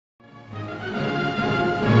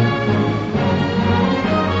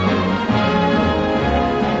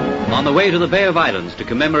On the way to the Bay of Islands to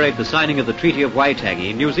commemorate the signing of the Treaty of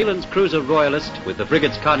Waitangi, New Zealand's cruiser Royalist, with the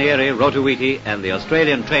frigates Carnieri, Rotuiti and the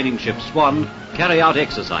Australian training ship Swan, carry out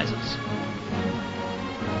exercises.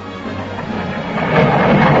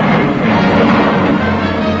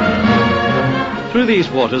 Through these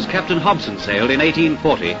waters, Captain Hobson sailed in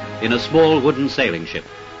 1840 in a small wooden sailing ship.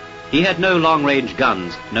 He had no long-range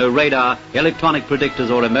guns, no radar, electronic predictors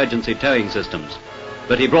or emergency towing systems,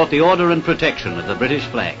 but he brought the order and protection of the British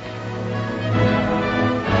flag.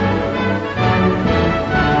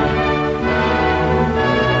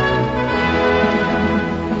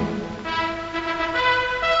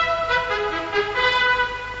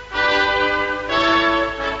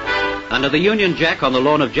 Under the Union Jack on the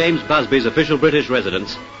lawn of James Busby's official British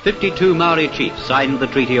residence, 52 Maori chiefs signed the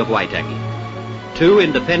Treaty of Waitangi. 2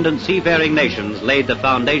 independent seafaring nations laid the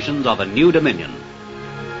foundations of a new dominion.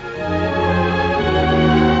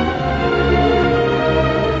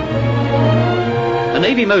 A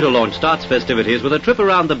Navy motor launch starts festivities with a trip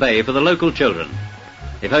around the bay for the local children.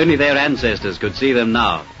 If only their ancestors could see them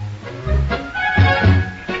now.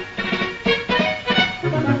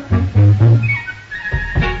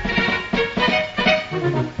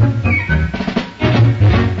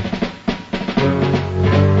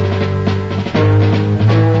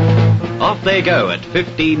 Off they go at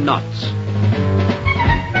 15 knots.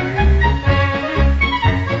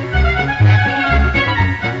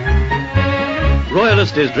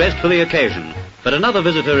 Royalist is dressed for the occasion, but another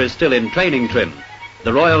visitor is still in training trim,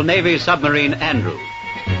 the Royal Navy submarine Andrew.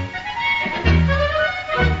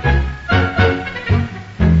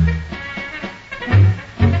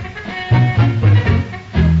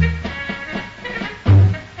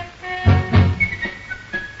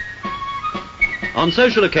 On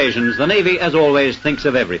social occasions, the Navy, as always, thinks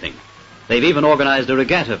of everything. They've even organized a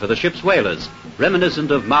regatta for the ship's whalers,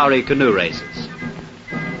 reminiscent of Maori canoe races.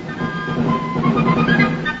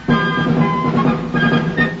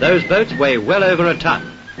 Those boats weigh well over a ton.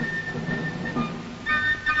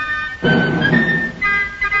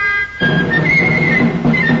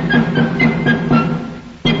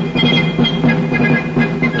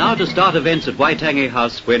 Now to start events at Waitangi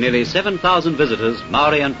House, where nearly 7,000 visitors,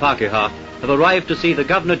 Maori and Pākehā, have arrived to see the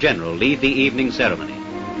Governor-General lead the evening ceremony.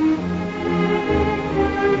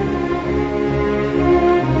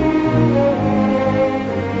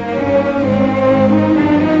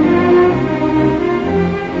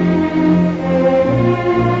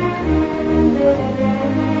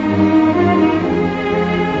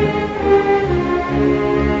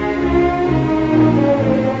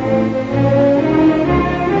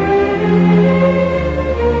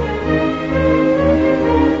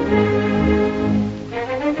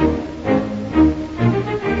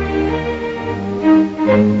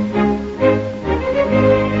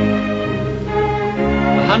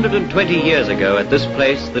 A 120 years ago at this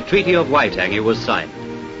place, the Treaty of Waitangi was signed.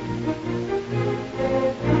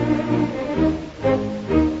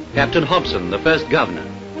 Captain Hobson, the first governor,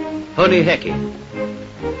 Honi Heki,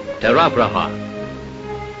 Te Rapraha,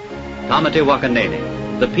 Tamate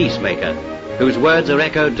Wakanene, the peacemaker, whose words are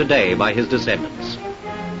echoed today by his descendants.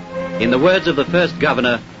 In the words of the first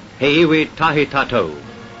governor, Heiwi Tahi Tatou,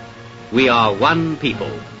 we are one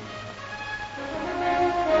people.